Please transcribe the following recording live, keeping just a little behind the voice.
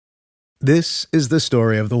This is the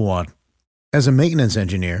story of the one. As a maintenance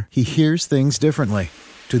engineer, he hears things differently.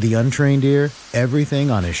 To the untrained ear,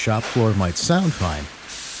 everything on his shop floor might sound fine,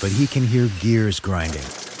 but he can hear gears grinding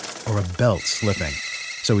or a belt slipping.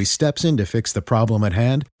 So he steps in to fix the problem at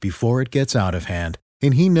hand before it gets out of hand.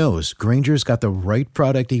 And he knows Grainger's got the right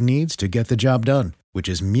product he needs to get the job done, which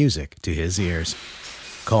is music to his ears.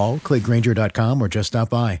 Call, click Grainger.com, or just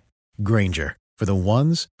stop by. Grainger, for the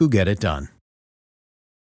ones who get it done.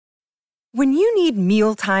 When you need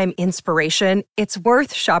mealtime inspiration, it's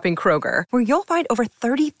worth shopping Kroger, where you'll find over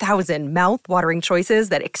 30,000 mouth-watering choices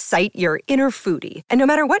that excite your inner foodie. And no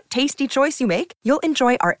matter what tasty choice you make, you'll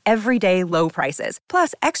enjoy our everyday low prices,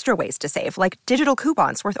 plus extra ways to save, like digital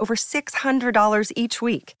coupons worth over $600 each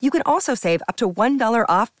week. You can also save up to $1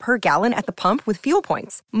 off per gallon at the pump with fuel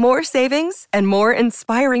points. More savings and more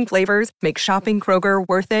inspiring flavors make shopping Kroger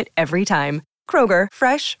worth it every time. Kroger,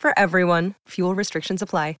 fresh for everyone. Fuel restrictions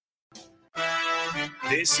apply.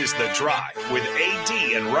 This is The Drive with AD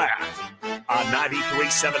and Raff on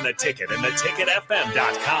 93.7 The Ticket and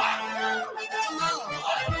theticketfm.com.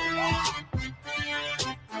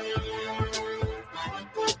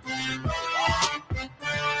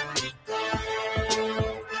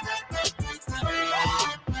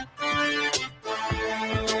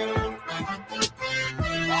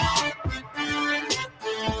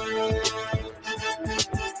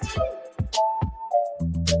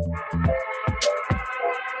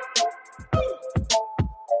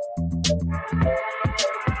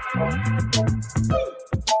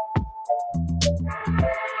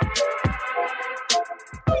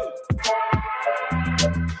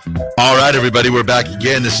 All right, everybody, we're back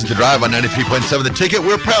again. This is The Drive on 93.7 The Ticket.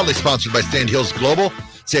 We're proudly sponsored by Sand Hills Global.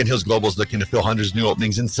 Sand Hills Global is looking to fill hundreds of new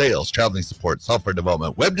openings in sales, traveling support, software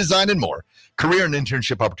development, web design, and more. Career and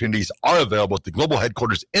internship opportunities are available at the global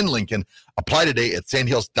headquarters in Lincoln. Apply today at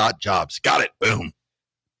sandhills.jobs. Got it. Boom.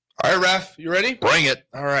 All right, Raff, you ready? Bring it.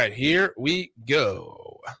 All right, here we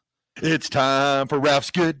go. It's time for Raff's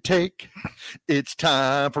Good Take. It's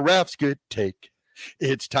time for Raff's Good Take.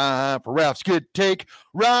 It's time for Raff's Good Take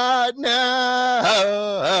right now.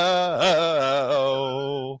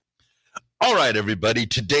 All right, everybody.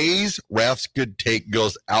 Today's Raff's Good Take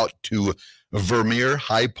goes out to Vermeer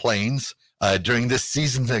High Plains. During this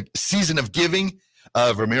season of giving,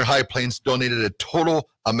 Vermeer High Plains donated a total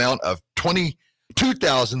amount of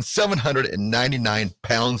 22,799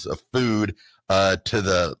 pounds of food to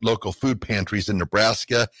the local food pantries in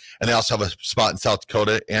Nebraska. And they also have a spot in South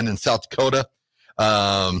Dakota. And in South Dakota,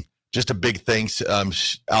 just a big thanks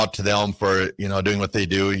out to them for, doing what they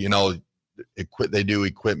do. They do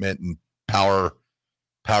equipment and power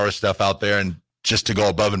stuff out there, and just to go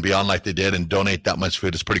above and beyond like they did and donate that much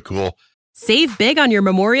food is pretty cool. Save big on your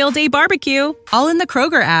Memorial Day barbecue, all in the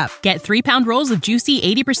Kroger app. Get 3-pound rolls of juicy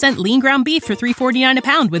 80% lean ground beef for $3.49 a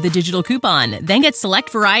pound with a digital coupon. Then get select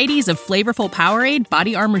varieties of flavorful Powerade,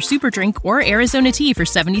 Body Armor Super Drink, or Arizona tea for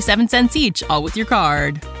 77 cents each, all with your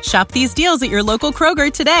card. Shop these deals at your local Kroger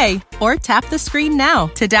today, or tap the screen now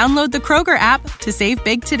to download the Kroger app to save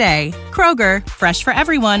big today. Kroger, fresh for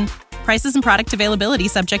everyone. Prices and product availability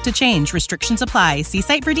subject to change. Restrictions apply. See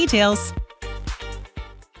site for details.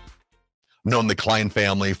 Known the Klein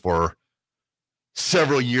family for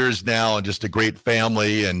several years now, and just a great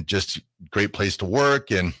family and just great place to work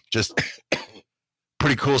and just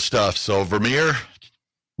pretty cool stuff. So Vermeer,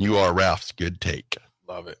 you are Raff's Good Take.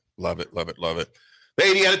 Love it. Love it. Love it. Love it. The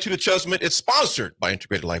 80 Attitude Adjustment. It's sponsored by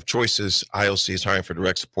Integrated Life Choices. IOC is hiring for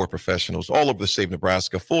direct support professionals all over the state of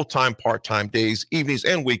Nebraska, full-time, part-time, days, evenings,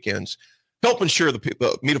 and weekends. Help ensure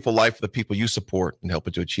the meaningful life of the people you support and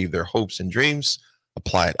helping to achieve their hopes and dreams.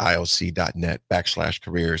 Apply at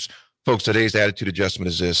ioc.net/careers. Folks, today's attitude adjustment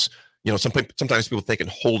is this. Sometimes people think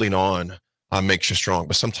holding on makes you strong,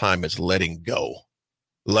 but sometimes it's letting go.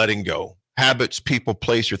 Letting go. Habits, people,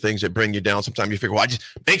 place, your things that bring you down. Sometimes you figure, it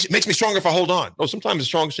makes me stronger if I hold on. No, sometimes the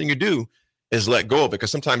strongest thing you do is let go of it,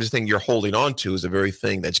 because sometimes the thing you're holding on to is the very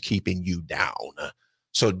thing that's keeping you down.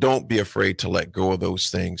 So don't be afraid to let go of those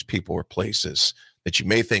things, people, or places that you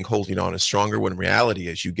may think holding on is stronger, when in reality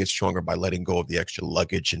is you get stronger by letting go of the extra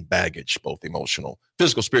luggage and baggage, both emotional,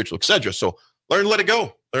 physical, spiritual, etc. So learn to let it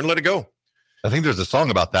go. Learn to let it go. I think there's a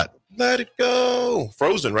song about that. Let it go.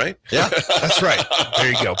 Frozen, right? Yeah, that's right.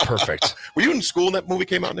 There you go. Perfect. Were you in school when that movie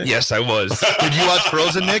came out, Nick? Yes, I was. Did you watch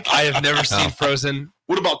Frozen, Nick? I have never seen Frozen.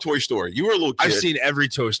 What about Toy Story? You were a little kid. I've seen every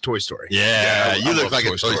Toy Story. Yeah, you look like a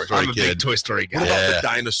Toy Story I'm a kid. big Toy Story guy. What about the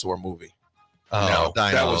dinosaur movie? Oh, no,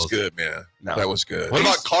 Dinos. That was good, man. No. That was good. What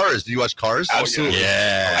about Cars? Did you watch Cars? Absolutely.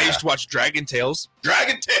 Yeah. I used to watch Dragon Tales.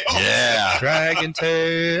 Dragon Tales. Yeah. Dragon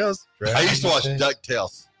Tales. I used to watch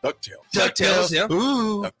DuckTales. DuckTales, yeah.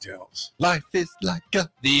 Ooh, DuckTales. life is like a.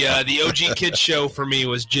 The OG Kids show for me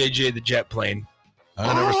was JJ the Jet Plane.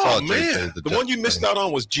 I never saw it. Man. The one you missed out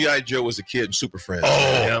on was G.I. Joe as a kid and Super Friends. Oh,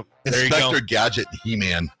 Yep. There you go. Inspector Gadget,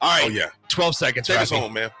 He-Man. All right. Oh, yeah. 12 seconds. Take us Raffy.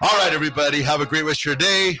 home, man. All right, everybody. Have a great rest of your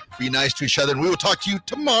day. Be nice to each other, and we will talk to you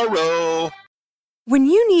tomorrow. When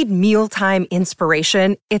you need mealtime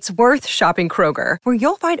inspiration, it's worth shopping Kroger, where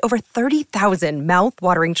you'll find over 30,000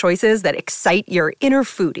 mouth-watering choices that excite your inner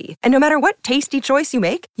foodie. And no matter what tasty choice you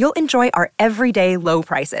make, you'll enjoy our everyday low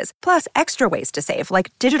prices, plus extra ways to save,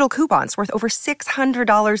 like digital coupons worth over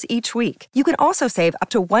 $600 each week. You can also save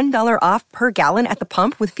up to $1 off per gallon at the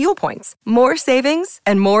pump with fuel points. More savings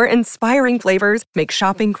and more inspiring flavors make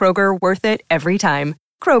shopping Kroger worth it every time.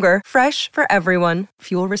 Kroger, fresh for everyone.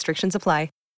 Fuel restrictions apply.